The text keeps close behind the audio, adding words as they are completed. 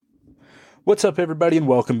What's up, everybody, and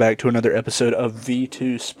welcome back to another episode of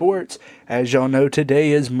V2 Sports. As y'all know,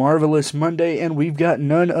 today is Marvelous Monday, and we've got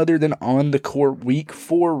none other than On the Court Week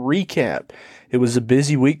 4 recap. It was a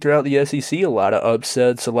busy week throughout the SEC, a lot of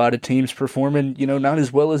upsets, a lot of teams performing, not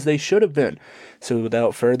as well as they should have been. So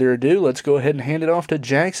without further ado, let's go ahead and hand it off to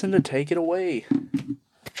Jackson to take it away.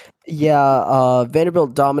 Yeah,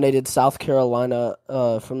 Vanderbilt dominated South Carolina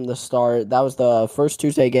from the start. That was the first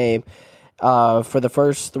Tuesday game. For the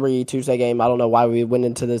first three Tuesday game, I don't know why we went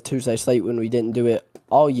into the Tuesday slate when we didn't do it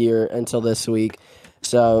all year until this week.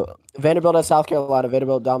 So Vanderbilt at South Carolina,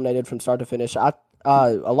 Vanderbilt dominated from start to finish. A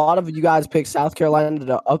lot of you guys picked South Carolina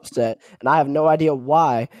to upset, and I have no idea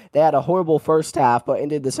why. They had a horrible first half, but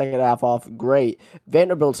ended the second half off great.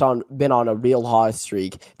 Vanderbilt's been on a real hot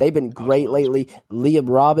streak. They've been great lately. Liam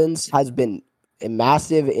Robbins has been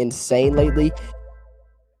massive, insane lately.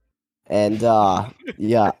 And,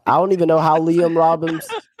 yeah, I don't even know how Liam Robbins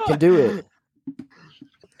can do it.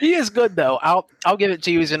 He is good, though. I'll give it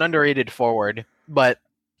to you. He's an underrated forward. But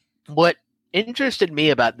what interested me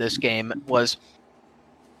about this game was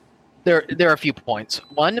there are a few points.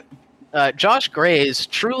 One, Josh Gray's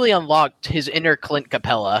truly unlocked his inner Clint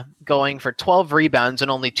Capella, going for 12 rebounds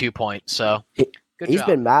and only 2 points. So he's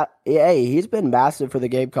been massive for the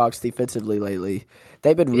Gamecocks defensively lately.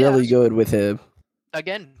 They've been really good with him.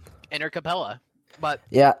 Again, inner Capella. But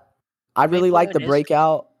yeah, I really like the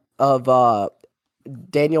breakout of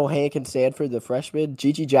Daniel Hankin-Sanford, the freshman.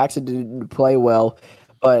 Gigi Jackson didn't play well,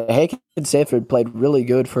 but Hankin-Sanford played really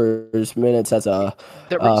good for his minutes as a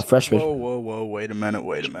freshman. Whoa, wait a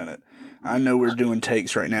minute. I know we're doing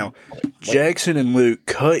takes right now. Jackson and Luke,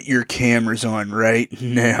 cut your cameras on right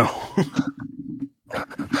now.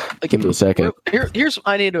 Give me a second. Here's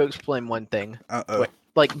I need to explain one thing. Uh-oh.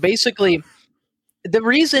 Basically, the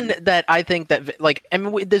reason that I think that,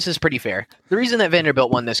 this is pretty fair. The reason that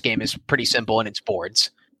Vanderbilt won this game is pretty simple, and it's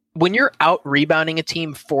boards. When you're out rebounding a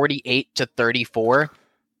team 48-34,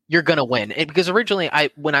 you're going to win. Because originally,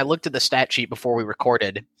 when I looked at the stat sheet before we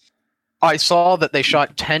recorded, I saw that they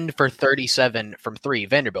shot 10 for 37 from three,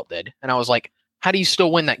 Vanderbilt did. And I was like, how do you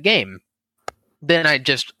still win that game? Then I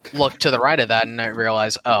just looked to the right of that, and I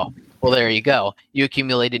realized, oh, well, there you go. You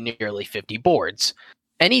accumulated nearly 50 boards.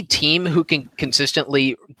 Any team who can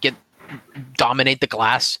consistently dominate the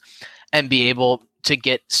glass and be able to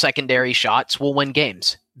get secondary shots will win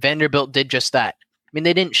games. Vanderbilt did just that. I mean,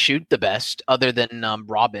 they didn't shoot the best other than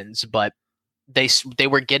Robbins, but they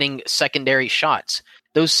were getting secondary shots.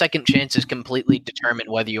 Those second chances completely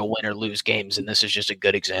determine whether you'll win or lose games, and this is just a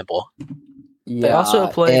good example. Yeah, they also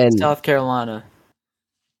played South Carolina.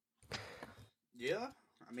 Yeah,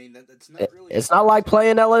 I mean that's not really. It's not like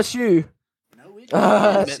playing LSU.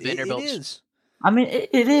 It is. I mean,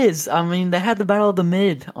 it is. I mean, they had the Battle of the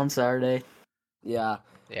Mid on Saturday. Yeah.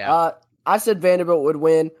 I said Vanderbilt would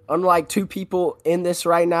win. Unlike two people in this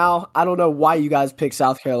right now, I don't know why you guys picked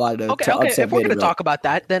South Carolina to upset Vanderbilt. If we're going to talk about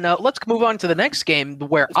that, then let's move on to the next game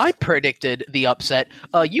where I predicted the upset.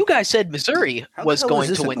 You guys said Missouri was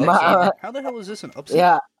going to win this game. How the hell is this an upset?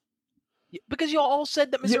 Yeah. Because you all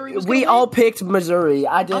said that Missouri was going to win. We all picked Missouri.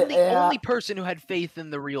 I'm the only person who had faith in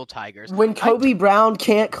the real Tigers. When Kobe Brown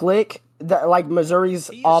can't click, Missouri's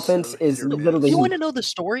offense is literally... You want to know the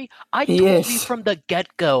story? I told you from the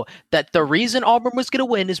get-go that the reason Auburn was going to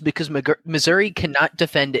win is because Missouri cannot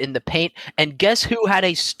defend in the paint. And guess who had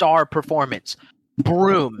a star performance?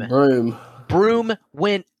 Broome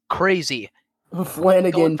went crazy.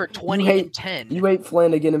 Flanagan. Going for 20 and 10. You hate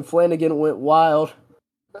Flanagan, and Flanagan went wild.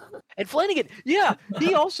 And Flanagan, yeah,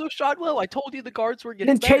 he also shot well. I told you the guards were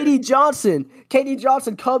getting better. And Katie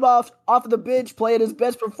Johnson come off of the bench playing his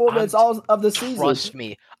best performance all of the season. Trust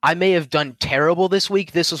me, I may have done terrible this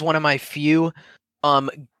week. This was one of my few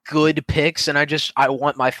good picks, and I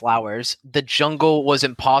want my flowers. The jungle was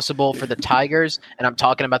impossible for the Tigers, and I'm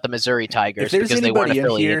talking about the Missouri Tigers because they weren't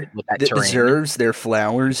affiliated with that terrain. Deserves their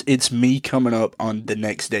flowers. It's me coming up on the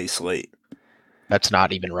next day slate. That's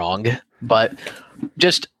not even wrong, but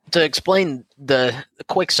just to explain the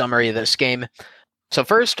quick summary of this game. So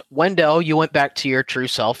first, Wendell, you went back to your true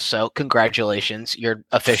self, so congratulations. You're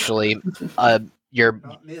officially your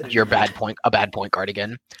bad point guard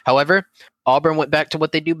again. However, Auburn went back to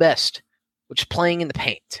what they do best, which is playing in the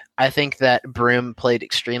paint. I think that Broome played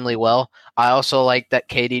extremely well. I also like that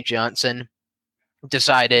Katie Johnson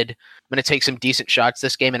decided, I'm going to take some decent shots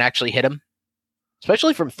this game and actually hit them,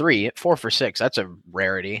 especially from three at 4 for 6. That's a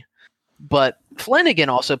rarity. But Flanagan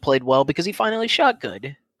also played well because he finally shot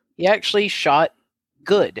good. He actually shot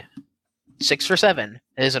good. 6 for 7.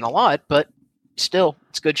 It isn't a lot, but still,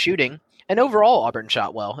 it's good shooting. And overall, Auburn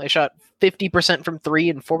shot well. They shot 50% from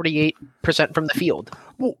three and 48% from the field.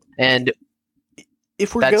 Well, and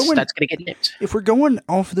if we're that's going going to get names. if we're going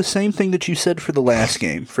off the same thing that you said for the last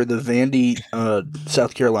game, for the Vandy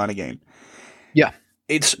South Carolina game, Yeah.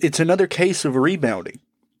 it's another case of rebounding.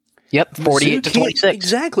 Yep, 48 to 26.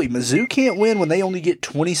 Exactly. Mizzou can't win when they only get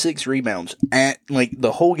 26 rebounds at like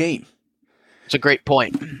the whole game. It's a great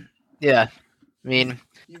point. Yeah. I mean,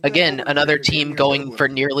 again, another team going for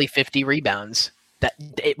nearly 50 rebounds.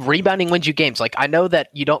 Rebounding wins you games. Like, I know that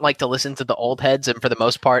you don't like to listen to the old heads, and for the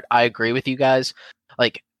most part, I agree with you guys.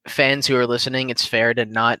 Like, fans who are listening, it's fair to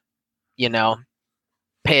not,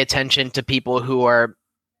 pay attention to people who are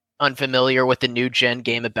unfamiliar with the new gen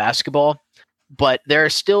game of basketball. But there are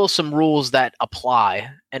still some rules that apply.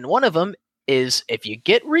 And one of them is if you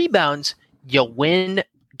get rebounds, you win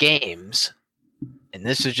games. And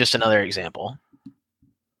this is just another example.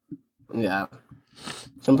 Yeah,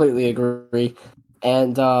 completely agree.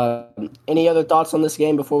 And any other thoughts on this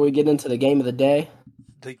game before we get into the game of the day?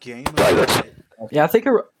 The game of the day? Yeah, I think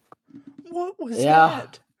What was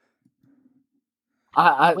that?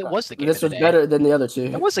 It was the game This of the was day. better than the other two.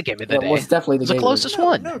 It was the game of the It day. was definitely the It was the game. closest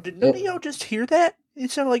one. No, did none of y'all just hear that?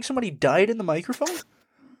 It sounded like somebody died in the microphone.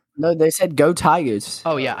 No, they said go Tigers.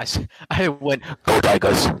 Oh, yeah. I went, go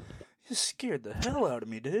Tigers. You scared the hell out of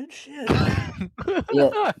me, dude. Shit.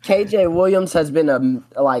 Yeah, KJ Williams has been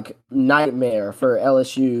a nightmare for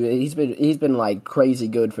LSU. He's been like crazy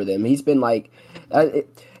good for them. He's been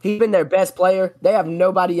he's been their best player. They have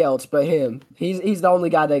nobody else but him. He's the only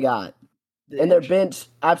guy they got, and their bench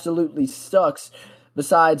absolutely sucks.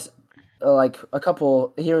 Besides, a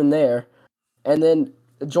couple here and there, and then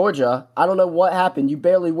Georgia. I don't know what happened. You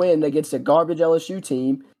barely win against a garbage LSU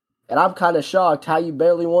team. And I'm kind of shocked how you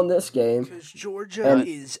barely won this game. Because Georgia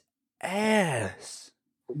is ass.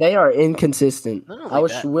 They are inconsistent. Not I only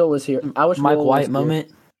wish that. Will was here. I wish Mike Will White was here.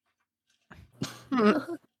 moment.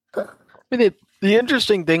 I mean, the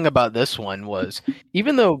interesting thing about this one was,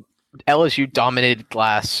 even though LSU dominated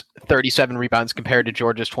glass 37 rebounds compared to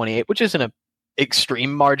Georgia's 28, which isn't an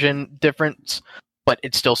extreme margin difference, but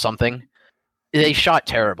it's still something, they shot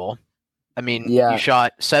terrible. I mean, Yeah. You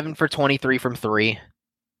shot 7 for 23 from 3.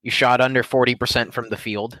 You shot under 40% from the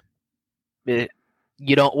field.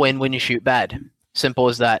 You don't win when you shoot bad. Simple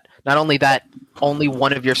as that. Not only that, only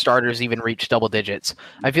one of your starters even reached double digits.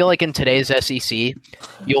 I feel like in today's SEC,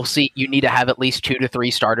 you'll see you need to have at least 2 to 3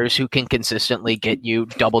 starters who can consistently get you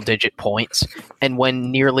double-digit points. And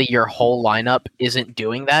when nearly your whole lineup isn't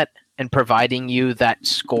doing that and providing you that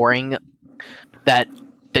scoring that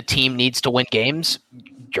the team needs to win games,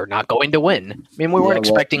 you're not going to win. I mean, we weren't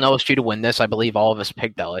expecting LSU to win this. I believe all of us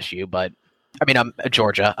picked LSU, but I mean, I'm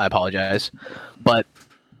Georgia. I apologize, but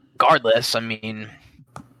regardless, I mean,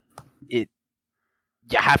 you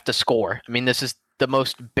have to score. I mean, this is the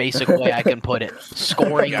most basic way I can put it.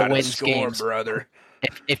 Scoring wins games, brother.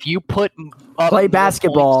 If you put up Play more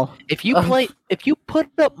basketball. points, if you put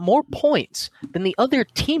up more points than the other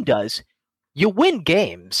team does, you win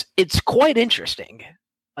games. It's quite interesting.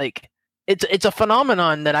 Like, it's a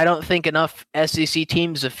phenomenon that I don't think enough SEC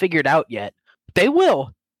teams have figured out yet. They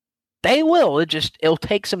will. It'll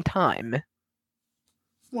take some time.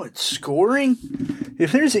 What, scoring?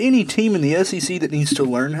 If there's any team in the SEC that needs to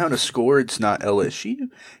learn how to score, it's not LSU.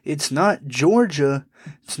 It's not Georgia.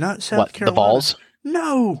 It's not South Carolina. The Vols?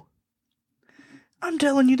 No. I'm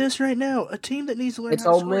telling you this right now. A team that needs to learn It's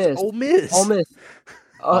how to Ole score Miss. is Ole Miss. Ole Miss.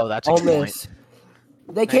 Oh, that's a Ole good Miss.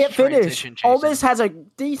 They can't finish. transition, Ole Jason. Miss has a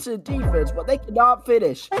decent defense, but they cannot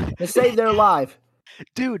finish to save their life.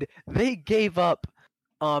 Dude, they gave up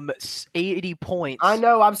 80 points. I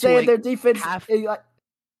know. I'm saying like their defense. half-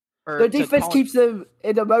 or Their to defense call- keeps them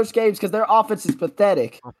into most games because their offense is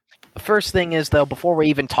pathetic. The first thing is, though, before we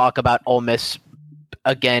even talk about Ole Miss,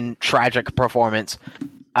 again, tragic performance,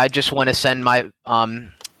 I just want to send my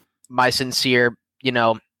my sincere,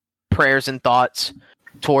 prayers and thoughts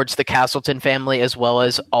towards the Castleton family as well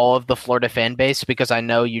as all of the Florida fan base, because I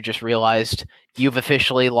know you just realized you've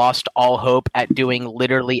officially lost all hope at doing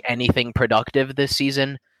literally anything productive this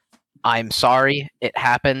season. I'm sorry. It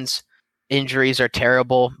happens. Injuries are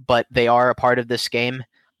terrible, but they are a part of this game.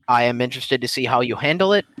 I am interested to see how you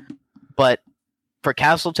handle it. But for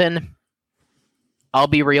Castleton, I'll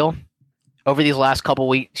be real. Over these last couple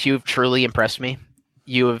weeks, you've truly impressed me.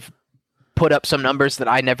 You have put up some numbers that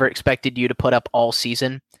I never expected you to put up all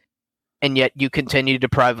season, and yet you continue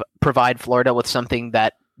to provide Florida with something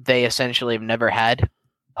that they essentially have never had,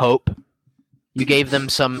 hope. You gave them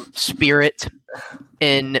some spirit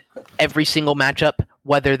in every single matchup,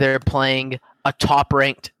 whether they're playing a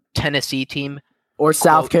top-ranked Tennessee team Or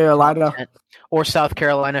South Carolina. or South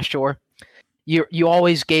Carolina, sure. You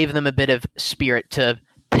always gave them a bit of spirit to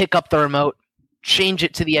pick up the remote, change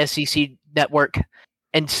it to the SEC network,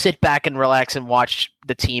 and sit back and relax and watch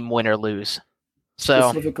the team win or lose. So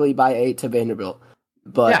Specifically by 8 to Vanderbilt.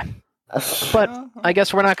 But yeah. But I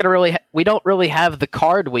guess we're not going to really we don't really have the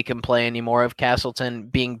card we can play anymore of Castleton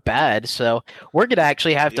being bad, so we're going to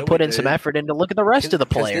actually have to put in some effort in to look at the rest of the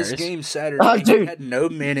players. This game Saturday, he had no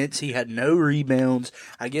minutes, he had no rebounds.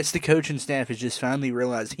 I guess the coaching staff has just finally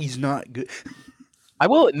realized he's not good. I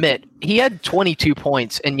will admit, he had 22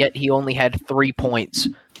 points, and yet he only had 3 points,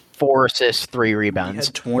 4 assists, 3 rebounds. He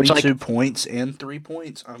had 22 points and 3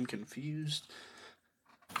 points. I'm confused.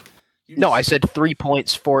 No, I said 3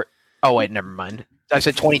 points for... Oh, wait, never mind. I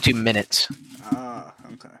said 22 minutes. Ah,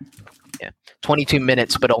 okay. Yeah, 22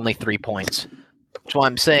 minutes, but only 3 points. That's why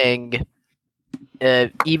I'm saying,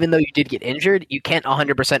 even though you did get injured, you can't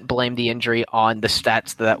 100% blame the injury on the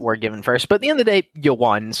stats that were given first. But at the end of the day, you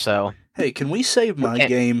won, so... Hey, can we save my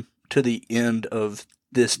game to the end of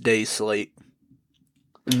this day's slate?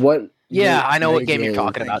 What? Yeah, I know what game you're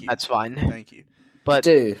talking about. You. That's fine. Thank you. But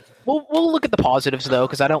dude, we'll look at the positives though,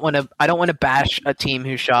 because I don't want to bash a team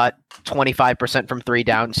who shot 25% from 3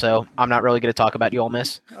 down. So I'm not really going to talk about Ole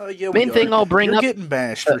Miss. Yeah, Main thing I'll bring up. You're getting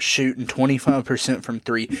bashed for shooting 25% from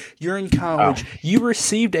 3. You're in college. Oh. You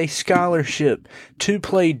received a scholarship to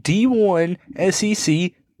play D1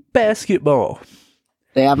 SEC basketball.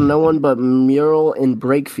 They have no one but Mural and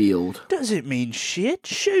Brakefield. Doesn't mean shit.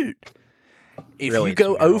 Shoot. If really, you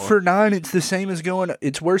go 0 for 9, it's the same as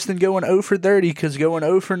it's worse than going 0 for 30 because going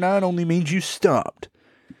 0 for 9 only means you stopped.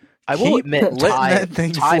 I will admit, that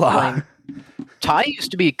thing fly. Ty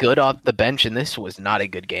used to be good off the bench, and this was not a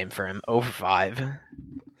good game for him. 0 for 5.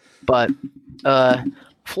 But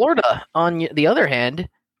Florida, on the other hand,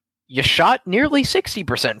 you shot nearly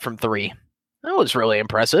 60% from 3. That was really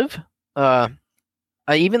impressive.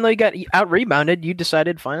 Even though you got out-rebounded, you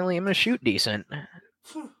decided, finally, I'm going to shoot decent.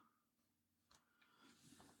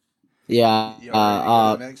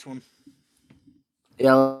 Yeah. Next one.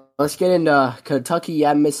 Yeah, let's get into Kentucky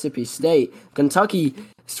and Mississippi State. Kentucky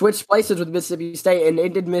switched places with Mississippi State and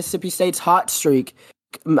ended Mississippi State's hot streak.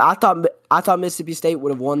 I thought Mississippi State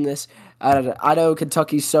would have won this. I know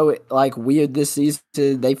Kentucky's so weird this season.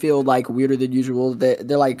 They feel weirder than usual.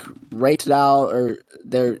 They're rated out, or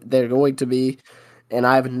they're going to be, and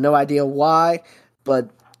I have no idea why, but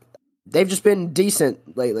they've just been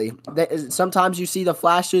decent lately. Sometimes you see the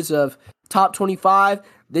flashes of top 25,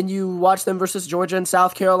 then you watch them versus Georgia and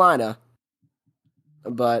South Carolina.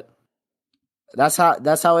 But that's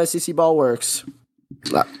how SEC ball works.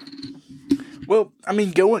 Well, I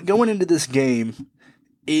mean, going into this game,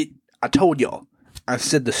 I told y'all, I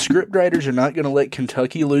said the script writers are not going to let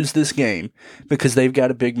Kentucky lose this game because they've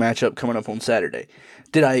got a big matchup coming up on Saturday.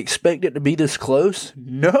 Did I expect it to be this close?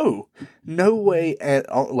 No. No way at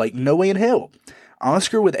all. No way in hell.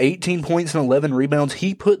 Oscar with 18 points and 11 rebounds,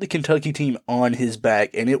 he put the Kentucky team on his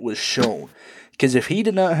back, and it was shown. Because if he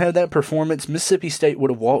did not have that performance, Mississippi State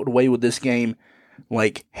would have walked away with this game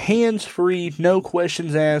hands-free, no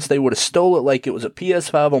questions asked. They would have stole it like it was a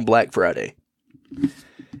PS5 on Black Friday.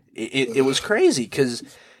 It was crazy because,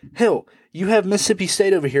 hell, you have Mississippi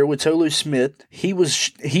State over here with Tolu Smith.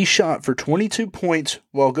 He shot for 22 points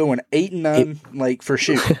while going 8 and 9 for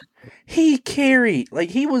shooting. He carried,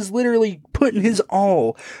 he was literally putting his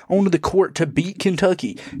all onto the court to beat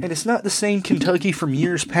Kentucky. And it's not the same Kentucky from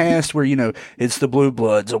years past where, it's the Blue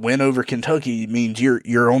Bloods. A win over Kentucky means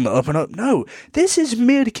you're on the up and up. No, this is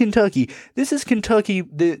mid-Kentucky. This is Kentucky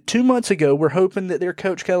that 2 months ago were hoping that their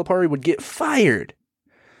coach Calipari would get fired.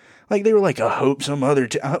 They were I hope some other...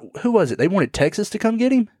 who was it? They wanted Texas to come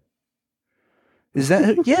get him? Is that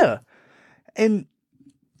who? Yeah. And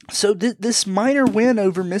so this minor win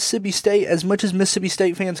over Mississippi State, as much as Mississippi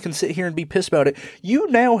State fans can sit here and be pissed about it, you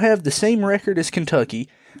now have the same record as Kentucky.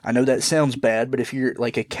 I know that sounds bad, but if you're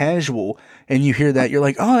a casual and you hear that, you're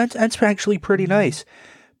like, oh, that's actually pretty nice.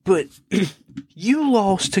 But you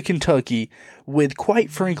lost to Kentucky with,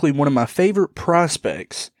 quite frankly, one of my favorite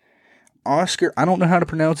prospects, Oscar, I don't know how to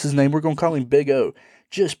pronounce his name. We're going to call him Big O.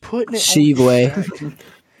 Just putting it Shivwe.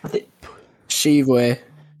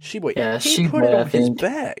 Yeah, he put it on his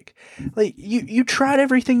back. You tried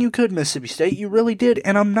everything you could, Mississippi State. You really did,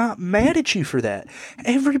 and I'm not mad at you for that.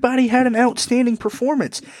 Everybody had an outstanding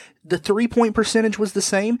performance. The 3-point percentage was the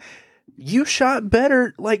same. You shot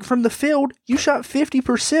better, from the field. You shot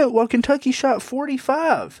 50% while Kentucky shot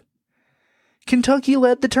 45%. Kentucky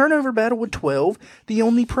led the turnover battle with 12. The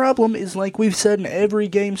only problem is, like we've said in every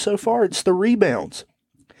game so far, it's the rebounds.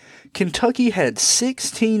 Kentucky had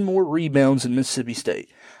 16 more rebounds than Mississippi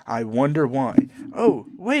State. I wonder why. Oh,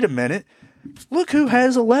 wait a minute. Look who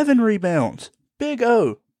has 11 rebounds. Big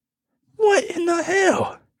O. What in the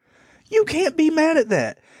hell? You can't be mad at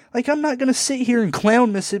that. Like, I'm not going to sit here and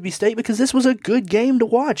clown Mississippi State because this was a good game to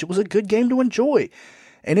watch. It was a good game to enjoy.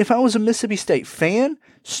 And if I was a Mississippi State fan,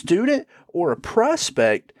 student, or a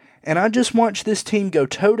prospect, and I just watched this team go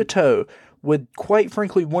toe-to-toe with, quite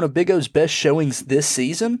frankly, one of Big O's best showings this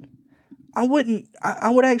season, I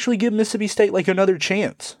would actually give Mississippi State, like, another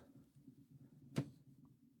chance.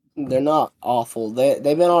 They're not awful. They've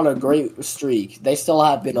been on a great streak. They still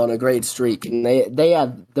have been on a great streak, and they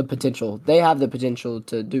have the potential. They have the potential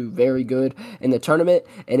to do very good in the tournament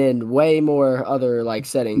and in way more other like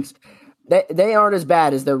settings. They aren't as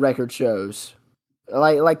bad as their record shows.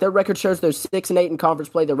 Like their record shows they're 6-8 in conference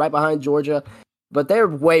play. They're right behind Georgia, but they're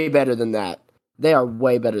way better than that. They are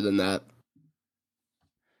way better than that.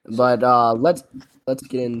 But let's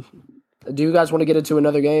get in. Do you guys want to get into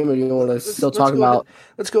another game, or do you want to still talk about?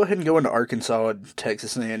 Let's go ahead and go into Arkansas and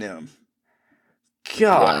Texas A&M.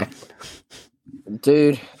 God,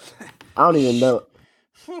 dude, I don't even know.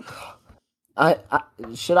 I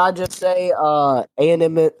should I just say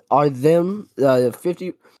A&M are them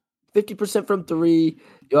 50% from three.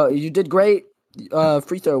 You did great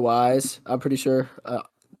free throw wise. I'm pretty sure.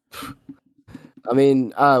 I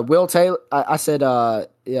mean, Will Taylor. I said,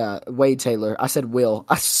 Wade Taylor. I said Will.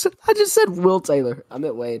 I just said Will Taylor. I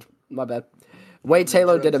meant Wade. My bad. Wade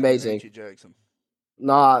Taylor did amazing.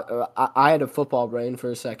 Nah, I had a football brain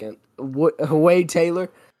for a second. Wade Taylor,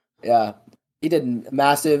 yeah, he did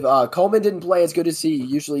massive. Coleman didn't play as good as he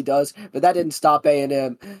usually does, but that didn't stop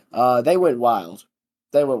A&M. They went wild.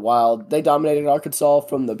 They dominated Arkansas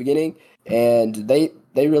from the beginning, and they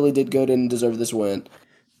really did good and deserved this win.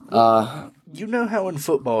 You know how in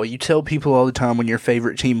football you tell people all the time when your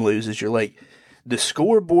favorite team loses, you're like, the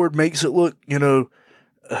scoreboard makes it look, a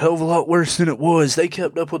hell of a lot worse than it was. They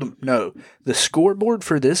kept up with them. No, the scoreboard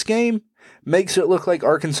for this game makes it look like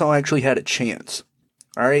Arkansas actually had a chance.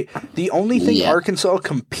 All right? The only thing Arkansas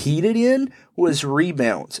competed in was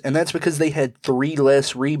rebounds, and that's because they had 3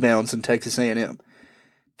 less rebounds than Texas A&M.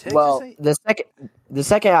 The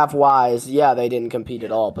second half wise, they didn't compete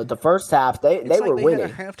at all. But the first half, they were winning.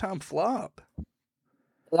 Had a halftime flop.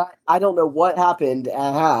 I don't know what happened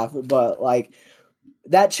at half, but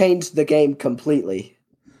that changed the game completely.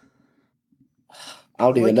 I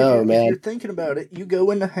don't even know, man. If you're thinking about it, you go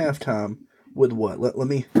into halftime with what? Let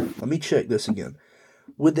me check this again.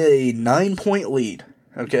 With a 9-point lead,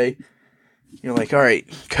 okay? You're like, all right,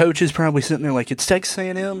 coach is probably sitting there like, it's Texas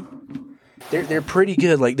A&M. They're pretty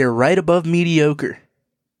good. Like, they're right above mediocre.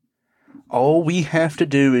 All we have to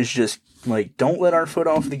do is just, don't let our foot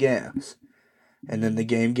off the gas. And then the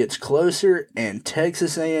game gets closer, and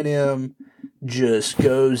Texas A&M just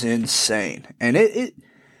goes insane. And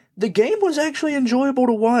the game was actually enjoyable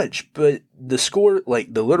to watch, but the score,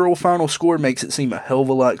 the literal final score, makes it seem a hell of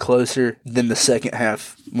a lot closer than the second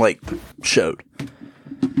half, showed.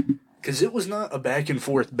 Because it was not a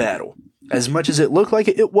back-and-forth battle. As much as it looked like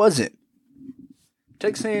it, it wasn't.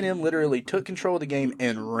 Texas A&M literally took control of the game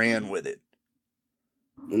and ran with it.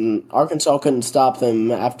 Arkansas couldn't stop them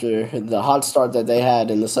after the hot start that they had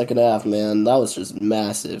in the second half, man. That was just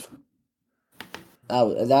massive.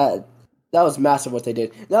 That was massive what they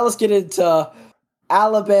did. Now let's get into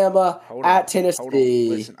Alabama at Tennessee. Hold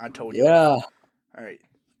on. Listen, I told you. Yeah. All right.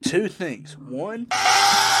 2 things. 1,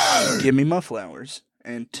 give me my flowers.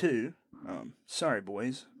 And 2, sorry,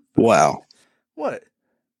 boys. Wow. What?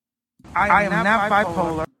 I am not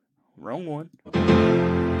bipolar. Wrong one. I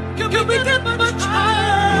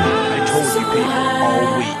told you people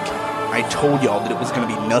all week. I told y'all that it was going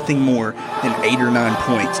to be nothing more than 8 or 9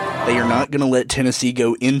 points. They are not going to let Tennessee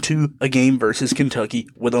go into a game versus Kentucky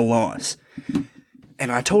with a loss.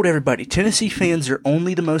 And I told everybody, Tennessee fans are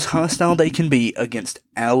only the most hostile they can be against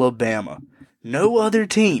Alabama. No other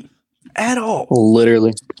team at all.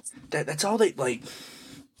 Literally. That's all they like.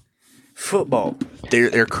 Football,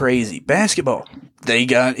 they're crazy. Basketball, they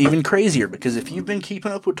got even crazier because if you've been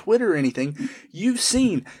keeping up with Twitter or anything, you've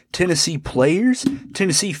seen Tennessee players,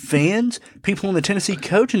 Tennessee fans, people on the Tennessee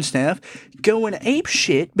coaching staff going ape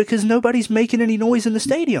shit because nobody's making any noise in the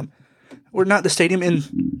stadium. Or not the stadium,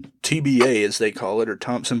 in TBA as they call it, or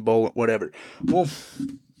Thompson Bowl, whatever. Well,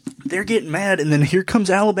 they're getting mad, and then here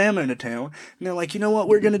comes Alabama into town, and they're like, you know what,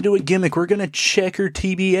 we're going to do a gimmick. We're going to checker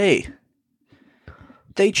TBA.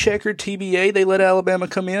 They checkered TBA, they let Alabama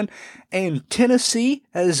come in, and Tennessee,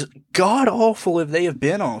 as god-awful as they have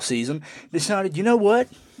been all season, decided, you know what?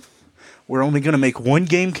 We're only going to make 1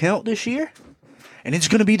 game count this year, and it's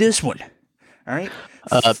going to be this one. All right?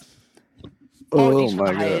 Oh,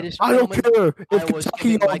 my God. I don't care if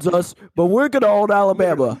Kentucky owns us, but we're going to own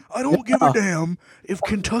Alabama. I don't give a damn if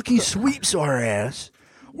Kentucky sweeps our ass.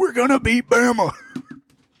 We're going to beat Bama.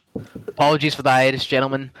 Apologies for the hiatus,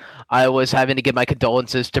 gentlemen. I was having to give my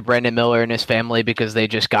condolences to Brandon Miller and his family because they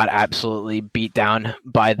just got absolutely beat down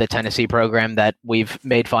by the Tennessee program that we've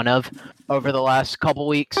made fun of over the last couple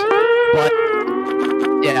weeks. But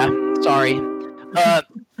yeah, sorry.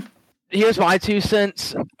 Here's my 2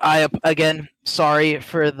 cents. Again, sorry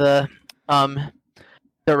for the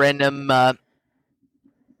random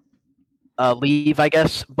leave, I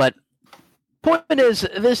guess. But point is,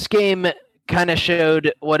 this game kind of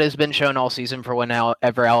showed what has been shown all season for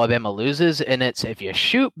whenever Alabama loses, and it's if you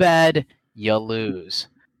shoot bad, you lose.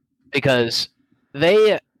 Because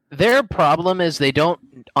their problem is they don't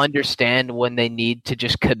understand when they need to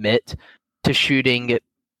just commit to shooting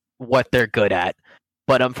what they're good at.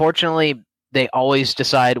 But unfortunately, they always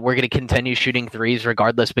decide we're going to continue shooting threes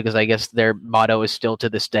regardless, because I guess their motto is still to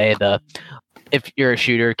this day if you're a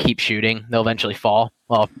shooter, keep shooting. They'll eventually fall.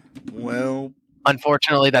 Well,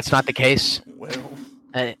 unfortunately, that's not the case. Well,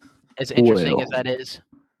 as interesting as that is.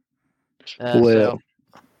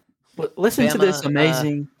 Listen to this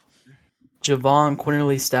amazing Javon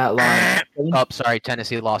Quinterly stat line. Oh, sorry,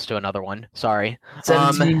 Tennessee lost to another one. Sorry.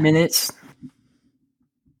 17 minutes.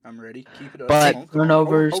 I'm ready. Keep it up. But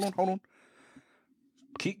turnovers. Hold on.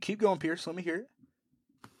 Keep going, Pierce. Let me hear it.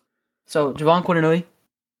 So Javon Quinterly,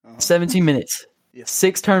 17 minutes,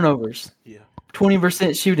 6 turnovers,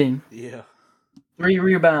 20% shooting, 3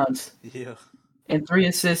 rebounds, and 3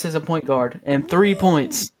 assists as a point guard, and 3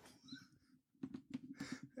 points.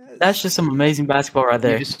 That's just some amazing basketball right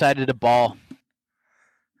there. You decided to ball.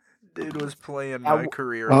 Dude was playing my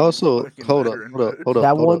career. Also, hold up.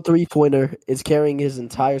 That 1 3-pointer is carrying his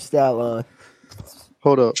entire stat line.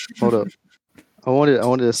 Hold up. I wanted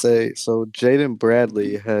to say, so Jaden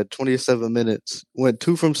Bradley had 27 minutes, went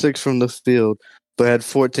 2 from 6 from the field, but had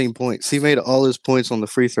 14 points. He made all his points on the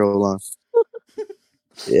free throw line.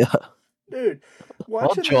 Yeah. Dude,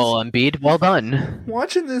 well, Joel Embiid, well done.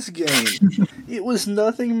 Watching this game, it was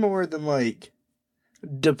nothing more than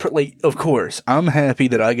of course, I'm happy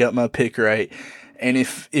that I got my pick right. And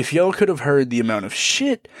if y'all could have heard the amount of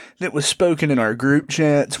shit that was spoken in our group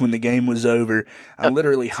chats when the game was over, I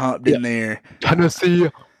literally hopped in there. Tennessee,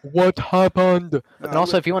 what happened? And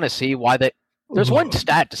also, if you want to see why there's one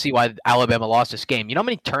stat to see why Alabama lost this game. You know how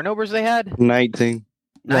many turnovers they had? 19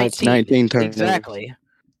 turnovers. Exactly.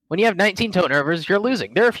 When you have 19 turnovers, you're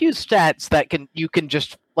losing. There are a few stats that you can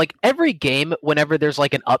just, every game, whenever there's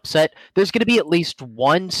an upset, there's going to be at least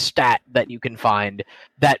one stat that you can find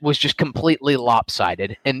that was just completely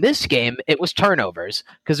lopsided. In this game, it was turnovers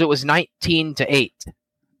because it was 19-8.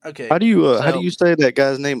 Okay. How do you say that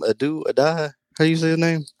guy's name? Adai? How do you say his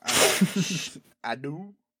name?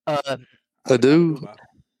 Adu. Adu.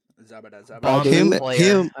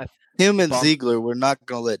 Him and Bum. Ziegler were not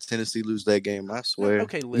going to let Tennessee lose that game, I swear.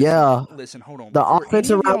 Okay, listen, hold on. The offense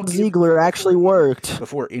around Ziegler actually worked.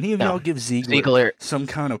 Before any of y'all give Ziegler some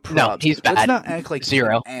kind of props, no, he's bad. Let's not act like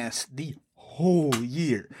zero ass the whole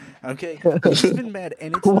year. Okay? He's been bad.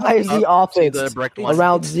 And it's Why is the offense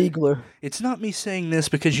around it's, Ziegler? It's not me saying this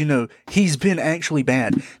because, he's been actually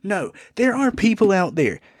bad. No, there are people out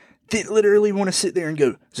there that literally want to sit there and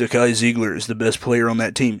go, Zakai Ziegler is the best player on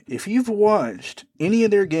that team. If you've watched any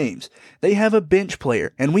of their games, they have a bench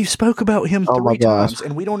player, and we've spoke about him 3 times,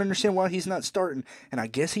 and we don't understand why he's not starting. And I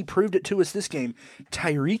guess he proved it to us this game.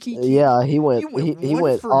 Tyreek. Yeah, he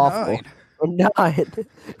went awful. 9.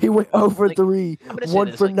 He went over 3,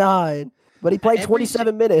 1 for 9. But he played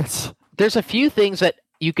 27 minutes. There's a few things that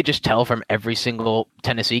you could just tell from every single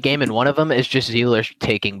Tennessee game, and one of them is just Ziegler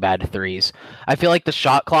taking bad threes. I feel like the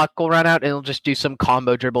shot clock will run out, and he'll just do some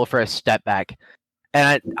combo dribble for a step back.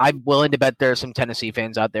 And I'm willing to bet there are some Tennessee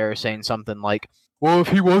fans out there saying something like, well, if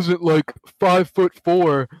he wasn't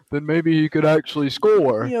 5'4", then maybe he could actually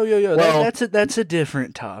score. Yo. Well, that's a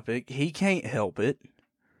different topic. He can't help it.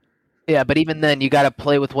 Yeah, but even then, you got to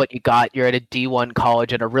play with what you got. You're at a D1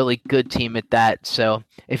 college and a really good team at that. So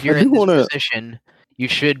if you're in this position, you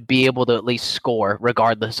should be able to at least score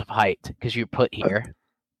regardless of height because you're put here.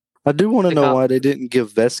 I do want to know why they didn't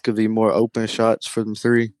give Vescovy more open shots from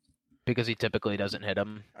 3. Because he typically doesn't hit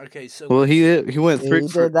them. Okay, so he went 3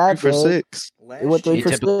 for 6. He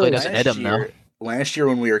typically doesn't hit them though. Last year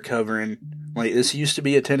when we were covering, this used to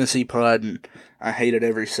be a Tennessee pod, and I hated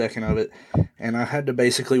every second of it, and I had to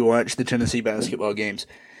basically watch the Tennessee basketball games.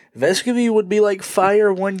 Vescovy would be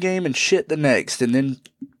fire one game and shit the next, and then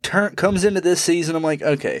comes into this season. I'm like,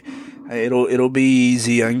 okay, it'll be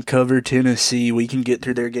easy. I can cover Tennessee. We can get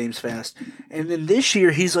through their games fast. And then this year,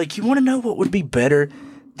 he's like, you want to know what would be better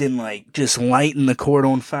than just lighting the court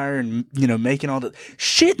on fire and making all the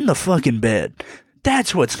shit in the fucking bed?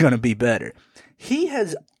 That's what's gonna be better. He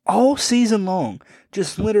has all season long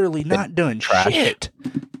just literally not done trash. shit.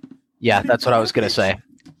 Yeah, that's what I was gonna say.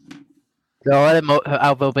 They'll let him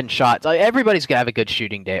have open shots. Like, everybody's gonna have a good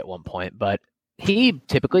shooting day at one point, but he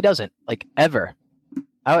typically doesn't. Like, ever.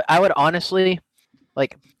 I would honestly,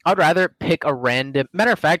 like, I'd rather pick a random.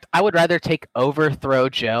 Matter of fact, I would rather take Overthrow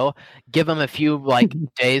Joe, give him a few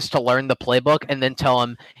days to learn the playbook, and then tell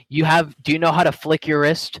him, do you know how to flick your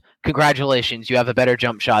wrist? Congratulations, you have a better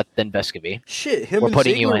jump shot than Vescovy. Shit, him We're and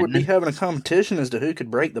putting you Ziegler in. would be having a competition as to who could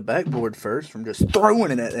break the backboard first from just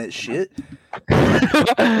throwing it at that shit.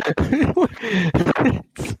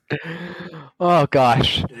 Oh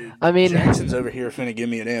gosh, Dude, I mean, Jackson's over here finna give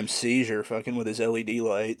me an M seizure, fucking with his LED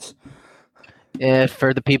lights. yeah,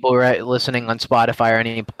 for the people who are listening on Spotify or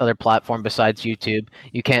any other platform besides YouTube,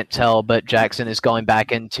 you can't tell, but Jackson is going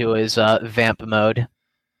back into his vamp mode,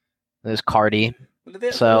 his Cardi.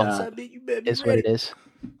 So is what it is.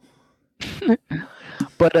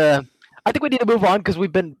 But I think we need to move on because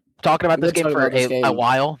we've been talking about this game for a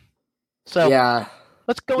while. So yeah,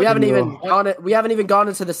 let's go. We haven't even gone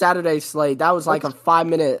into the Saturday slate. That was like a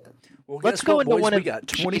 5-minute. Well, let's go into one. We got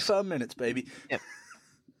 25 minutes, baby. Yeah.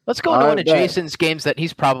 Let's go into one of Jason's games that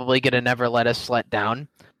he's probably gonna never let us let down.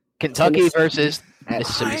 Kentucky versus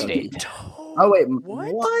Mississippi State. Oh wait,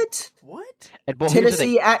 what? And, well,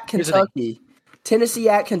 Tennessee at Kentucky. Tennessee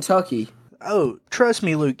at Kentucky. Oh, trust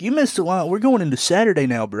me, Luke. You missed a lot. We're going into Saturday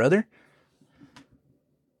now, brother.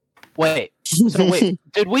 Wait,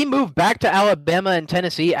 did we move back to Alabama and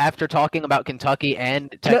Tennessee after talking about Kentucky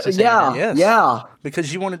and Texas A&M? Yeah.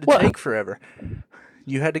 Because you wanted to take forever.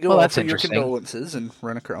 You had to go offer your condolences and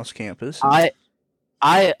run across campus.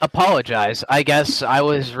 I apologize. I guess I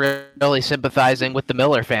was really sympathizing with the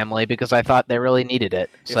Miller family because I thought they really needed it.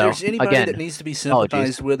 If there's anybody that needs to be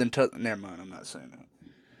sympathized with, never mind, I'm not saying that.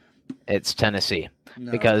 It's Tennessee.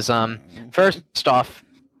 No. Because first off,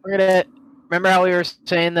 remember how we were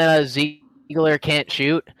saying that Ziegler can't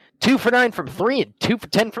shoot? 2 for 9 from 3 and 2 for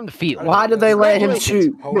 10 from the field. Why did they let him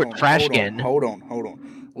shoot? Trash again. Hold on.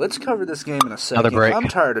 Let's cover this game in a second. Another break. I'm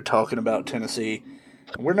tired of talking about Tennessee.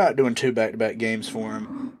 We're not doing 2 back-to-back games for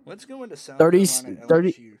him. Let's go into South Carolina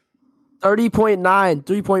LSU. 30.9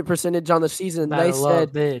 3-point percentage on the season. They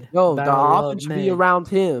said, no, the offense should be around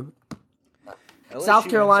him. LSU South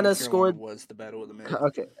Carolina scored. Was the battle of the minute.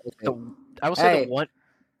 Okay. I will say one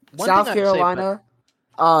South Carolina.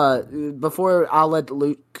 Before I'll let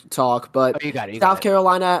Luke talk, but South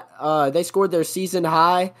Carolina, they scored their season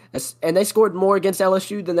high, and they scored more against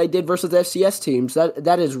LSU than they did versus FCS teams.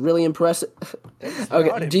 That is really impressive. Okay,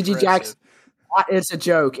 GG Jackson. It's a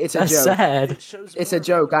joke. It's a joke. Sad. It's a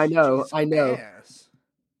joke. I know.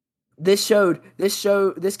 This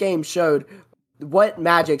game showed what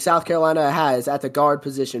magic South Carolina has at the guard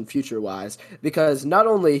position future-wise, because not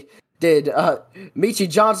only did Meechie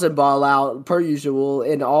Johnson ball out per usual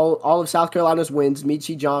in all of South Carolina's wins.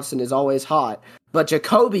 Meechie Johnson is always hot. But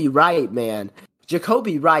Jacoby Wright, man.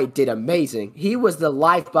 Jacoby Wright did amazing. He was the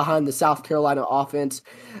life behind the South Carolina offense.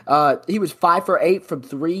 He was 5 for 8 from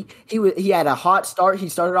 3. He had a hot start. He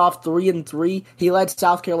started off 3-3. He led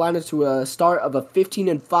South Carolina to a start of a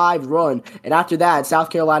 15-5 run. And after that, South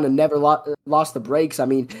Carolina never lost the brakes. I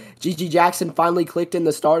mean, GG Jackson finally clicked in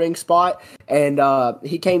the starting spot, and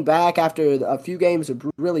he came back after a few games of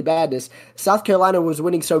really badness. South Carolina was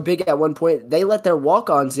winning so big at one point, they let their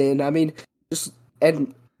walk-ons in. I mean,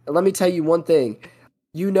 and let me tell you one thing.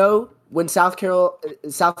 You know when South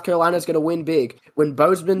Carolina is going to win big, when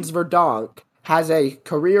Bozeman's Verdonk has a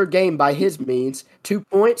career game by his means, 2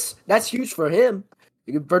 points, that's huge for him.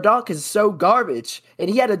 Verdonk is so garbage, and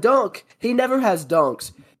he had a dunk. He never has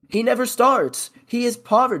dunks. He never starts. He is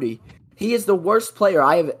poverty. He is the worst player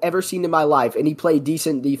I have ever seen in my life, and he played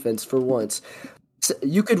decent defense for once. So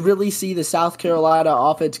you could really see the South Carolina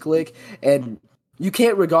offense click, and you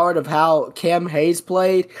can't regard of how Cam Hayes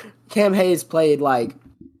played. Cam Hayes played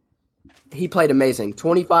he played amazing.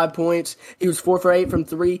 25 points. He was 4 for 8 from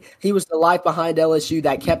 3. He was the life behind LSU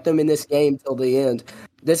that kept them in this game till the end.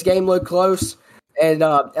 This game looked close, and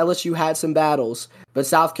LSU had some battles. But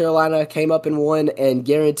South Carolina came up and won and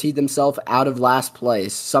guaranteed themselves out of last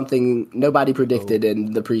place, something nobody predicted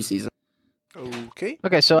in the preseason.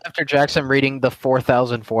 Okay, so after Jackson reading the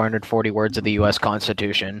 4,440 words of the U.S.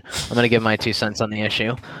 Constitution, I'm going to give my 2 cents on the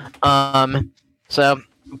issue. So,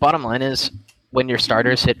 bottom line is, when your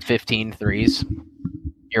starters hit 15 threes,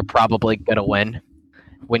 you're probably going to win.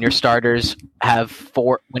 When your starters have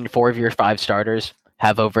 4 of your 5 starters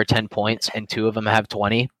have over 10 points and 2 of them have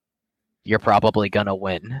 20, you're probably going to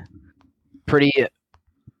win. Pretty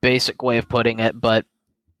basic way of putting it, but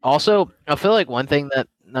also, I feel like one thing that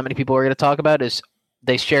not many people are going to talk about is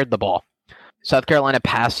they shared the ball. South Carolina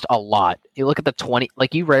passed a lot. You look at the 20,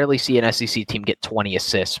 like you rarely see an SEC team get 20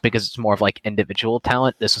 assists because it's more of like individual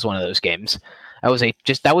talent. This is one of those games. That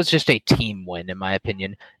was just a team win, in my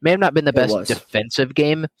opinion. May have not been the best defensive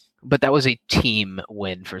game, but that was a team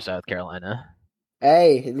win for South Carolina.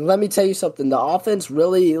 Hey, let me tell you something. The offense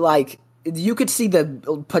really, you could see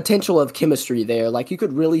the potential of chemistry there. Like, you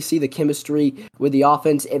could really see the chemistry with the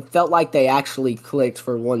offense. It felt like they actually clicked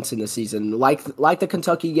for once in the season. Like the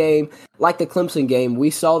Kentucky game, like the Clemson game,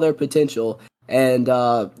 we saw their potential, and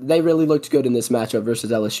they really looked good in this matchup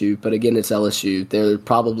versus LSU. But again, it's LSU. They're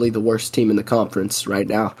probably the worst team in the conference right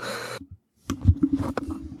now.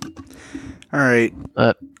 All right.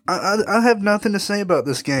 I have nothing to say about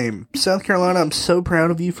this game. South Carolina, I'm so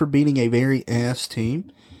proud of you for beating a very ass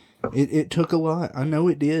team. It took a lot. I know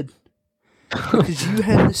it did. Because you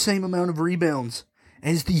had the same amount of rebounds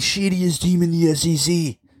as the shittiest team in the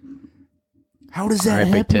SEC. How does that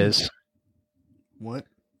happen? Big Tiz. What?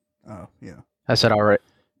 Oh, yeah. I said all right.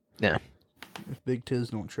 Yeah. If Big Tiz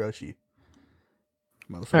don't trust you,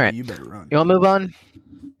 motherfucker, all right. You better run. You want to move on?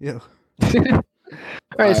 Yeah. All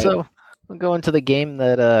right, so we'll go into the game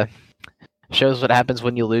that shows what happens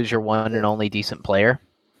when you lose your one and only decent player.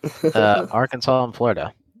 Arkansas and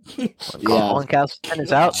Florida. Colin Castleton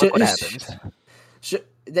is out. Look what happens.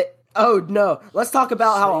 Oh, no. Let's talk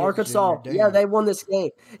about how Arkansas, they won this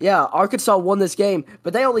game. Yeah, Arkansas won this game,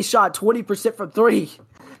 but they only shot 20% from three.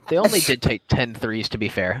 They only did take 10 threes, to be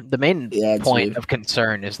fair. The main point of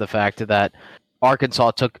concern is the fact that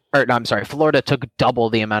Florida took double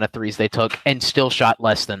the amount of threes they took and still shot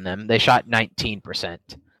less than them. They shot 19%.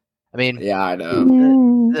 I mean, yeah, I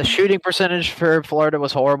know. The shooting percentage for Florida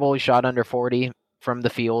was horrible. We shot under 40 from the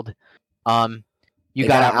field. You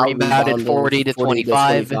got out rebounded 40 to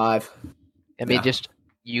 25. I mean,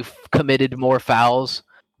 you've committed more fouls.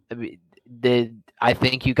 I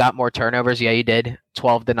think you got more turnovers. Yeah, you did.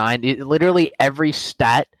 12 to 9. Literally every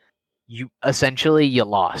stat, you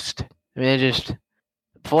lost. I mean,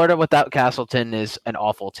 Florida without Castleton is an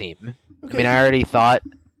awful team. Okay. I mean, I already thought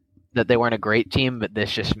that they weren't a great team, but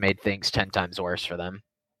this just made things 10 times worse for them.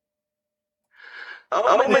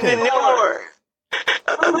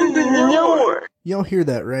 Y'all hear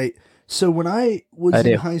that, right? So when I was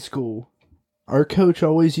in high school, our coach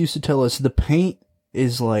always used to tell us the paint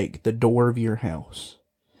is like the door of your house.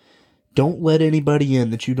 Don't let anybody in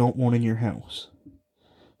that you don't want in your house.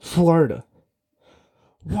 Florida.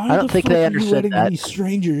 Why the fuck are you letting these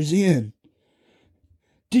strangers in?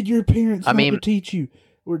 Did your parents not teach you?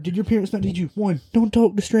 Or did your parents not teach you? 1, don't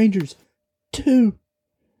talk to strangers. 2,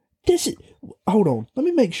 hold on. Let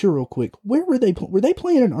me make sure real quick. Where were they? Were they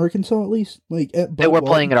playing in Arkansas at least? They were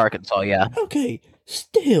playing at Arkansas, yeah. Okay,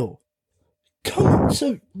 still. Come on.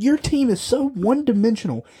 So your team is so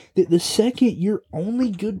one-dimensional that the second your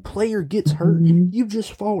only good player gets hurt, you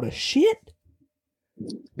just fall to shit? I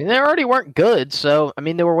mean, they already weren't good, so, I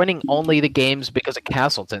mean, they were winning only the games because of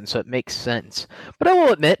Castleton, so it makes sense. But I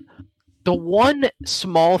will admit, the one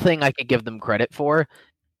small thing I could give them credit for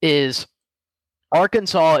is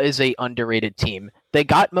Arkansas is a underrated team. They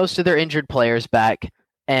got most of their injured players back,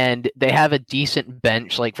 and they have a decent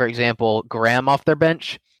bench. Like, for example, Graham off their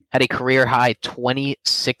bench had a career-high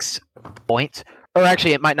 26 points. Or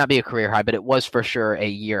actually, it might not be a career high, but it was for sure a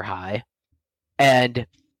year high. And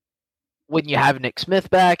when you have Nick Smith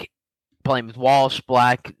back, playing with Walsh,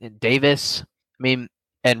 Black, and Davis,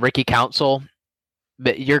 and Ricky Council,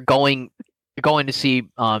 but you're going to see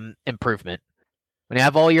improvement. When you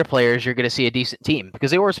have all your players, you're going to see a decent team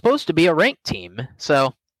because they were supposed to be a ranked team.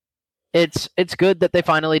 So it's good that they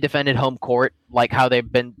finally defended home court like how they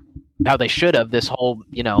should have this whole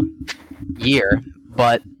year.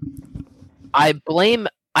 But I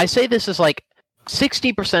say this is like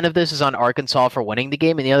 60% of this is on Arkansas for winning the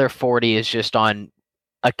game, and the other 40 is just on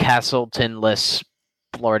a Castleton-less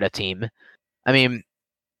Florida team. I mean,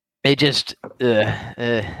 they just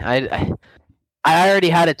I already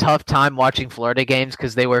had a tough time watching Florida games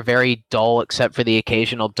because they were very dull except for the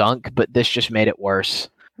occasional dunk, but this just made it worse.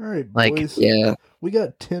 All right, boys. Yeah. We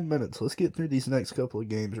got 10 minutes. Let's get through these next couple of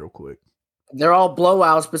games real quick. They're all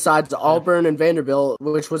blowouts besides Auburn and Vanderbilt,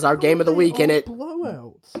 which was our game of the week. And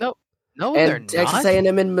blowouts. No, and they're not. Texas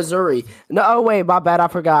A&M in Missouri. No, oh wait, my bad. I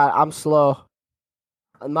forgot. I'm slow.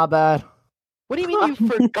 My bad. What do you mean you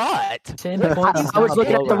forgot? I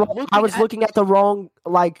was looking at the wrong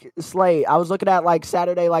slate. I was looking at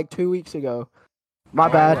Saturday 2 weeks ago. My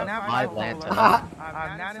bad.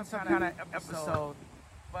 I'm not in some kind of episode,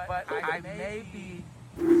 but I may be.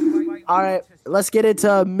 All right, let's get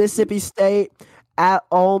into Mississippi State at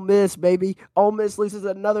Ole Miss, baby. Ole Miss loses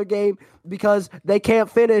another game because they can't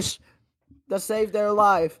finish to save their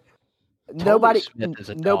life. Nobody Smith is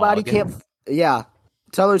a nobody dog. can't. Yeah,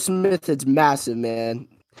 Taylor Smith is massive, man.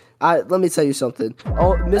 Let me tell you something.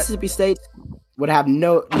 Oh, Mississippi State would have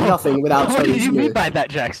nothing without What Taylor did you mean Smith. by that,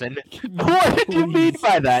 Jackson? What did you mean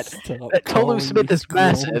by that? That Tolu Smith is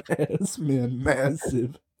massive. Ass man,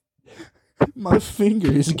 massive. My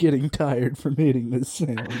finger is getting tired from hitting this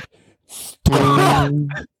sound.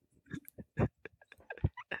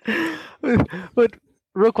 But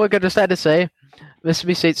real quick, I just had to say,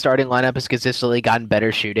 Mississippi State's starting lineup has consistently gotten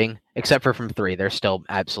better shooting, except for from three. They're still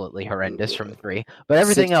absolutely horrendous from three. But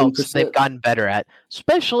everything else 16%. they've gotten better at,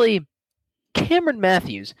 especially Cameron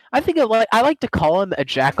Matthews. I like to call him a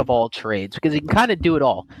jack of all trades because he can kind of do it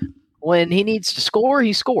all. When he needs to score,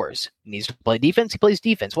 he scores. He needs to play defense, he plays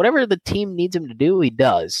defense. Whatever the team needs him to do, he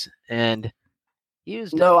does. And he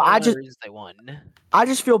was they won. I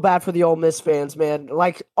just feel bad for the Ole Miss fans, man.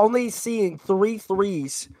 Like, only seeing 3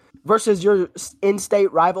 threes versus your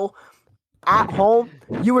in-state rival at home,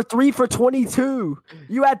 you were 3 for 22.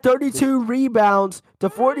 You had 32 rebounds to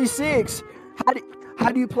 46.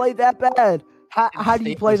 How do you play that bad? How do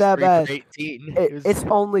you play that bad? It's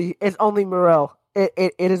only Morrell.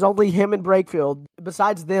 It is only him and Brakefield.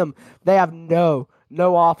 Besides them, they have no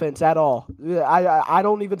offense at all. I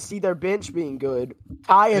don't even see their bench being good.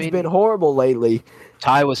 Ty has been horrible lately.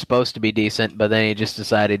 Ty was supposed to be decent, but then he just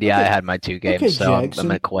decided, I had my 2 games, so I'm going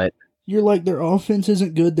to quit. You're like, their offense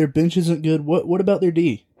isn't good, their bench isn't good. What about their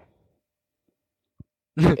D?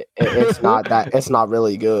 It's not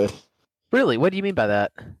really good. Really? What do you mean by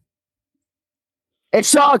that? It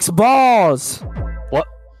sucks balls. What?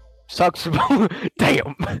 Sucks.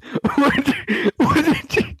 Damn. What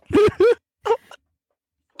did you...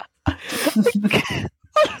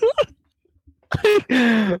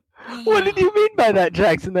 What did you mean by that,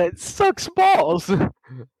 Jackson? That sucks balls.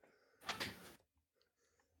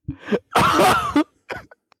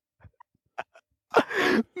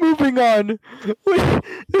 Moving on.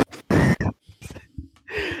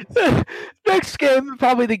 Next game,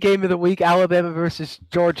 probably the game of the week, Alabama versus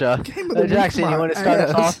Georgia. Jackson, you want to start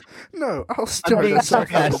us off? No, I'll start us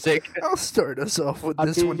sarcastic. off. I'll start us off with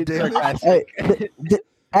this one, damn it.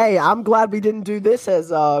 Hey, I'm glad we didn't do this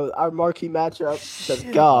as our marquee matchup. Because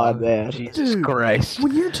God, man. Jesus Christ.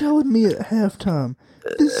 When you're telling me at halftime,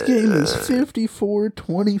 this game is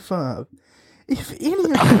 54-25, if any of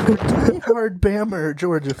you are diehard Bama or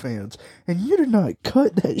Georgia fans, and you do not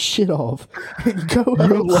cut that shit off and go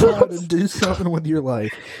outside and do something with your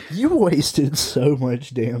life, you wasted so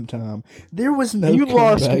much damn time. There was no You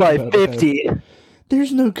lost by 50.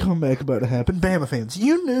 There's no comeback about to happen. Bama fans,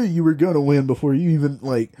 you knew you were going to win before you even,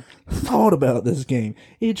 thought about this game.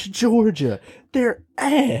 It's Georgia. They're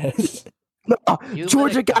ass.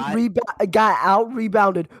 Georgia got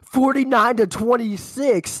out-rebounded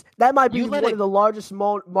 49-26. That might be one of the largest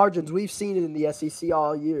margins we've seen in the SEC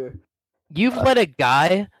all year. You've let a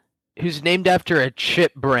guy who's named after a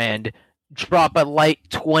chip brand drop a light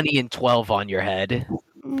 20 and 12 on your head.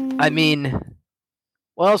 I mean...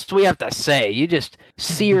 what else do we have to say?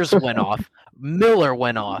 Sears went off. Miller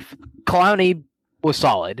went off. Clowney was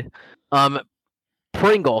solid.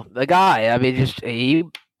 Pringle, the guy,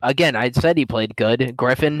 I said he played good.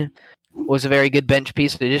 Griffin was a very good bench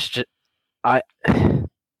piece. Jesus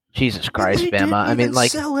Christ, Bama.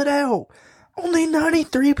 Sell it out. Only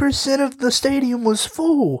 93% of the stadium was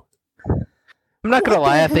full. I'm not going to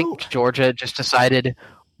lie. I think Georgia just decided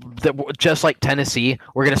that, just like Tennessee,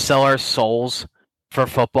 we're going to sell our souls for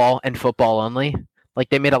football and football only. Like,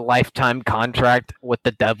 they made a lifetime contract with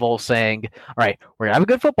the devil saying, all right, we're going to have a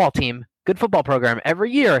good football team, good football program every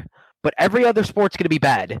year, but every other sport's going to be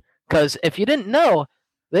bad. Because if you didn't know,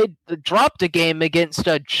 they dropped a game against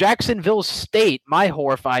Jacksonville State, my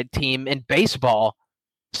horrified team, in baseball.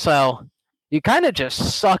 So you kind of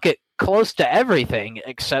just suck at close to everything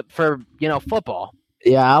except for, football.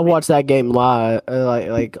 Yeah, I watched that game live.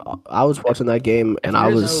 I was watching that game, and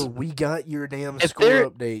we got your damn score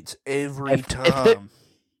updates every time.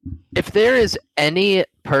 If there is any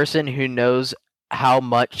person who knows how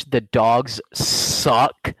much the Dogs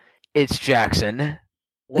suck, it's Jackson.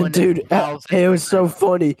 Dude, it was so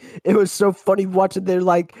funny. It was so funny watching their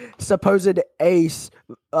supposed ace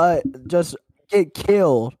just get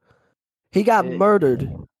killed. He got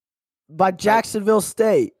murdered by Jacksonville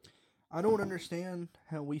State. I don't understand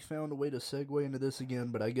how we found a way to segue into this again,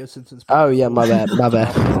 but I guess since it's... Oh, yeah, my bad.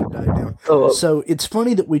 So it's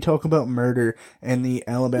funny that we talk about murder and the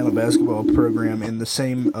Alabama basketball program in the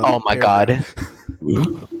same... oh, my God.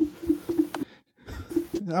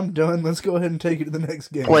 I'm done. Let's go ahead and take it to the next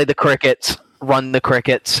game. Play the crickets. Run the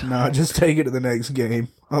crickets. Nah, just take it to the next game.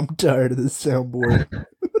 I'm tired of this soundboard.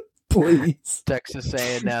 Please. Texas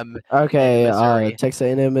A&M. Okay, Missouri. Texas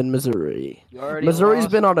A&M and Missouri. You already Missouri's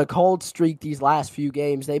lost. been on a cold streak these last few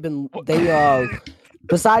games. They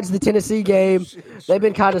besides the Tennessee game, they've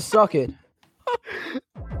been kind of sucking.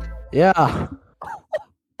 Yeah.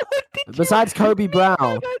 Besides Kobe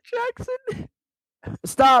Brown. Jackson.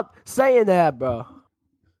 Stop saying that, bro.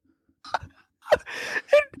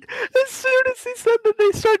 And as soon as he said that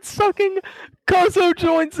they start sucking, Kozo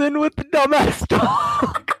joins in with the dumbass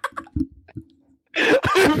talk.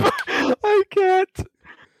 I can't.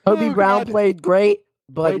 Kobe Oh, Brown God. played great,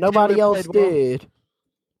 but Wade nobody Taylor else played well. did.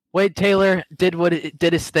 Wade Taylor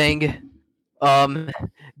did his thing.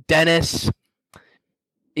 Dennis,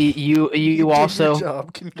 you also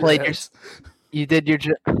played your. You did your.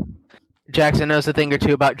 Jackson knows a thing or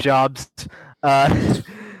two about jobs.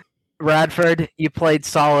 Radford, you played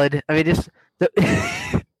solid. I mean, just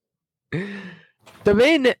the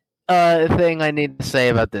main thing I need to say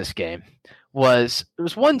about this game was there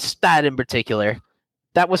was one stat in particular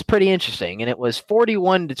that was pretty interesting, and it was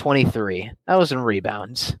 41-23. That was in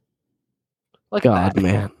rebounds. Look at that,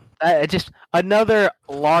 man. Just another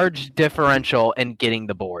large differential in getting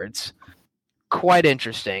the boards. Quite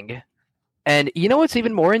interesting. And you know what's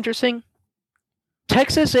even more interesting?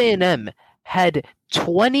 Texas A&M had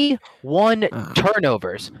 21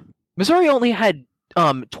 turnovers. Missouri only had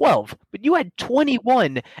 12, but you had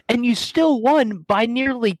 21, and you still won by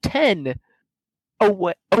nearly 10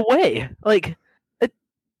 away. Like,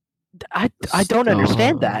 I don't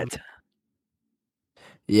understand that.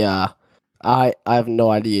 Yeah, I have no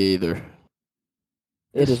idea either.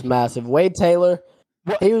 It is massive. Wade Taylor,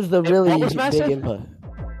 he was the really what was big massive? input.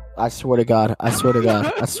 I swear to God,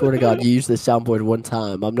 you used the soundboard one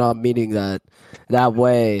time. I'm not meaning that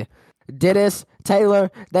way. Dennis,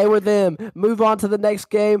 Taylor, they were them. Move on to the next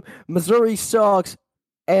game. Missouri sucks.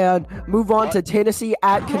 And move on to Tennessee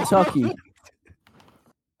at Kentucky.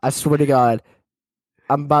 I swear to God.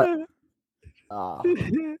 I'm about... Oh,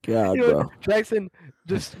 God, bro. Jackson,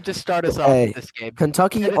 just start us off with this game.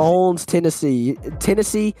 Kentucky owns Tennessee.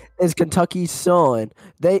 Tennessee is Kentucky's son.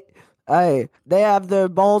 They have their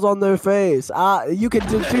balls on their face. You can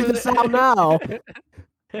just do the sound now.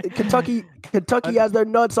 Kentucky has their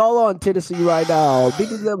nuts all on Tennessee right now,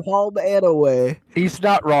 beating them home and away. He's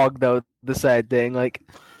not wrong though. The sad thing, like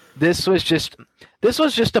this was just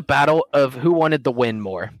a battle of who wanted the win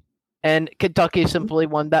more, and Kentucky simply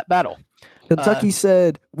won that battle. Kentucky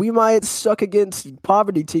said, we might suck against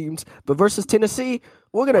poverty teams, but versus Tennessee,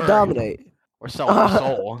 we're going to dominate. We're selling our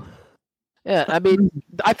soul. Yeah, I mean,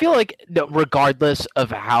 I feel like regardless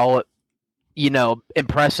of how,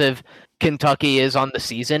 impressive Kentucky is on the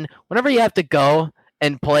season, whenever you have to go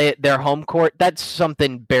and play at their home court, that's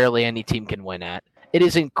something barely any team can win at. It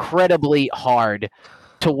is incredibly hard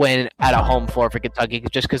to win at a home floor for Kentucky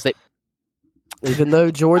just because they... Even though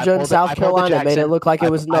Georgia and South Carolina made it look like it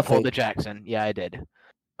was nothing. I pulled the Jackson. Yeah, I did.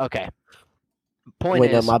 Okay.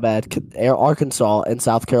 Wait, no, my bad. Arkansas and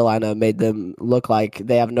South Carolina made them look like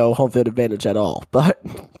they have no home field advantage at all. But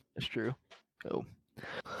it's true. Oh.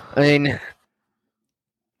 I mean,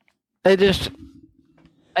 it's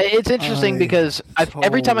interesting because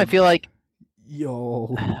every time I feel like...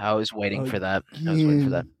 I was waiting for that.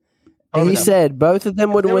 He said both of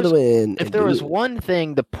them would win. If there was one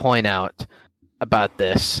thing to point out about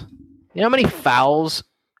this, you know how many fouls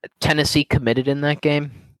Tennessee committed in that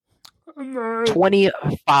game?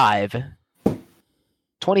 25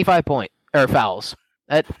 fouls.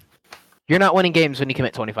 You're not winning games when you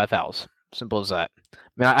commit 25 fouls. Simple as that. I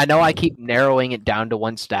mean, I know I keep narrowing it down to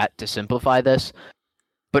one stat to simplify this,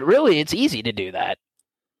 but really it's easy to do that.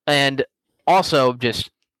 And also, just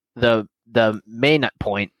the main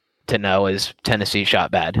point to know is Tennessee shot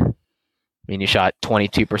bad. I mean, you shot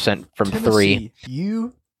 22% from Tennessee, 3.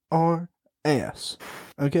 You are ass.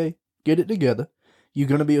 Okay? Get it together. You're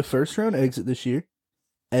going to be a first-round exit this year,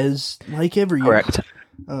 as like every year. Correct.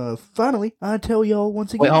 Finally, I tell y'all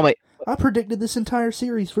once again, Wait. I predicted this entire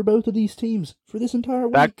series for both of these teams for this entire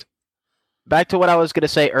week. Back to what I was going to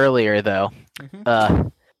say earlier, though. Mm-hmm.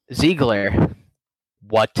 Ziegler,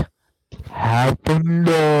 what happened?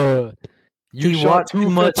 You shot too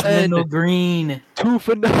much Wendell Green. 2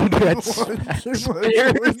 for 9. That's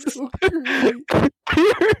Pierce.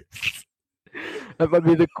 That might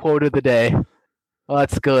be the quote of the day. Well,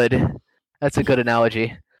 that's good. That's a good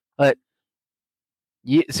analogy. But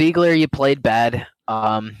Ziegler, you played bad.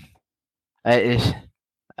 I mean,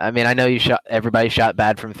 I know everybody shot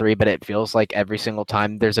bad from 3, but it feels like every single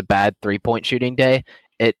time there's a bad 3-point shooting day,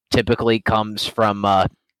 it typically comes from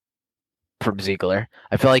Ziegler.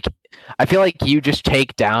 I feel like you just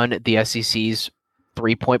take down the SEC's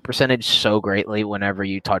 3-point percentage so greatly whenever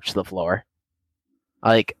you touch the floor.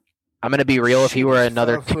 Like, I'm gonna be real. If you were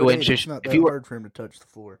another 2 inches, it's not that hard for him to touch the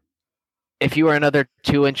floor. If you were another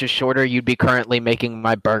 2 inches shorter, you'd be currently making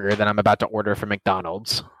my burger that I'm about to order from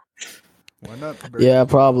McDonald's. Why not? Yeah,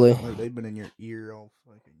 probably. Like they've been in your ear all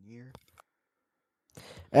fucking year.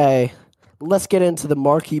 Hey, let's get into the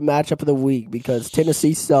marquee matchup of the week because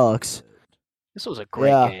Tennessee sucks. This was a great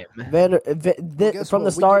game. From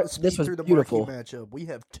the start, this was beautiful. Matchup. We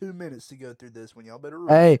have 2 minutes to go through this one. Y'all better run.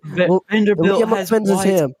 Hey, Vanderbilt has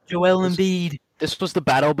him. Joel Embiid. This was the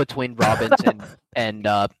battle between Robbins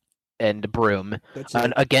and Broome.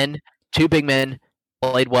 And again, two big men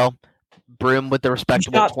played well. Broome with the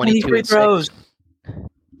respectable 22 free throws.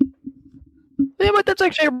 Yeah, but that's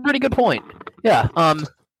actually a pretty good point. Yeah. An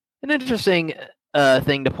interesting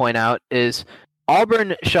thing to point out is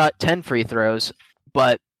Auburn shot 10 free throws,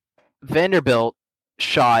 but Vanderbilt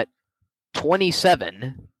shot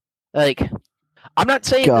 27. Like, I'm not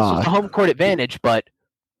saying this was a home court advantage, but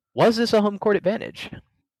was this a home court advantage?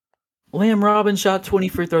 Liam Robbins shot 20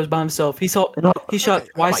 free throws by himself. He shot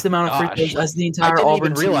twice the amount of free throws as the entire Auburn team. I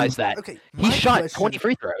didn't even realize that. Okay, he shot 20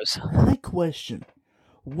 free throws. My question: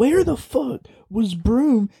 where the fuck was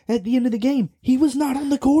Broome at the end of the game? He was not on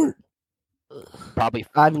the court. Probably.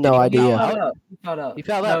 I have no idea. He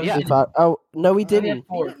fouled out. Yeah. No, he didn't.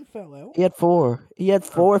 He didn't foul out. He had 4. He had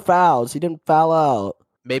 4 fouls. He didn't foul out.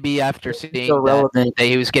 Maybe after seeing that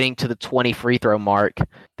he was getting to the 20 free throw mark,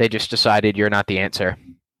 they just decided you're not the answer.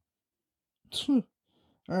 All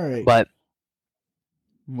right. But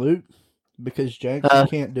Luke, because Jackson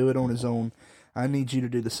can't do it on his own, I need you to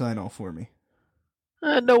do the sign off for me.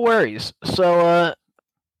 No worries. So,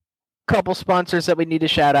 couple sponsors that we need to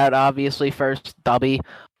shout out. Obviously, first Dubby.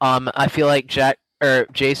 I feel like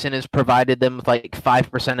Jason has provided them with like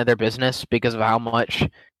 5% of their business because of how much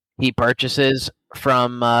he purchases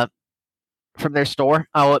from their store.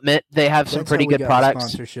 I'll admit they have some pretty good products.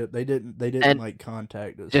 Sponsorship. They didn't like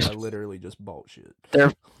contact us. I literally just bought shit.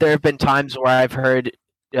 There have been times where I've heard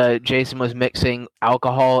Jason was mixing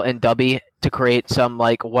alcohol and Dubby to create some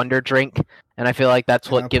like wonder drink, and I feel like that's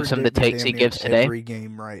what gives him the takes he gives today. Every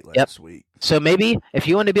game right last week. So maybe if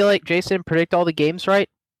you want to be like Jason, predict all the games right,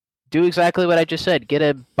 do exactly what I just said. Get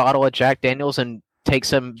a bottle of Jack Daniels and take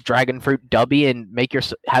some dragon fruit Dubby and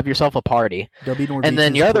have yourself a party. And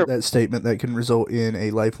then your other that statement that can result in a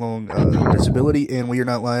lifelong disability, and we are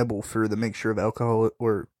not liable for the mixture of alcohol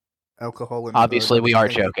and obviously we are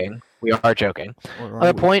joking. We are joking.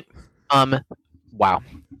 Another point, wow.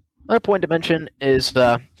 Another point to mention is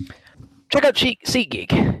check out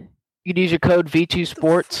SeatGeek. You can use your code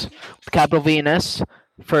V2Sports, capital V and S,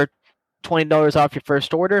 for $20 off your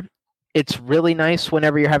first order. It's really nice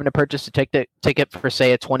whenever you're having to purchase a ticket for,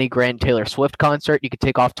 say, a $20,000 Taylor Swift concert. You could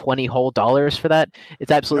take off $20 whole for that.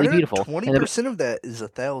 It's absolutely beautiful. 20% of that is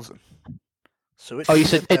 $1,000. So you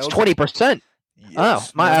said it's 20%. Yes.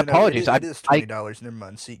 Oh, my apologies. It is $20. Never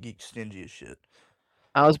mind. SeatGeek stingy as shit.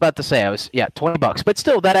 I was about to say $20, but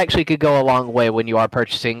still, that actually could go a long way when you are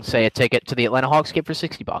purchasing, say, a ticket to the Atlanta Hawks game for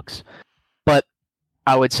 $60. But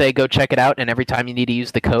I would say go check it out, and every time you need to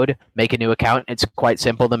use the code, make a new account. It's quite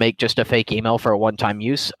simple to make just a fake email for a one-time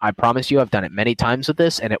use. I promise you, I've done it many times with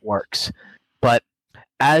this, and it works. But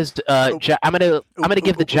as I'm gonna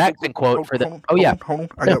give the Jackson quote for the. Hold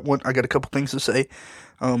on. I got a couple things to say.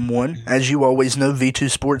 One, as you always know,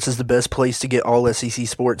 V2 Sports is the best place to get all SEC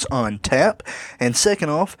sports on tap. And second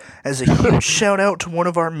off, as a huge shout out to one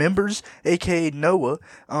of our members, aka Noah,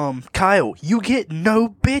 Kyle, you get no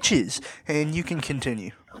bitches, and you can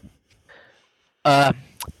continue. Well,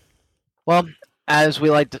 as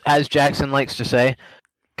Jackson likes to say,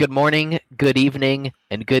 good morning, good evening,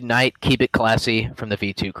 and good night. Keep it classy from the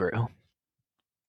V2 crew.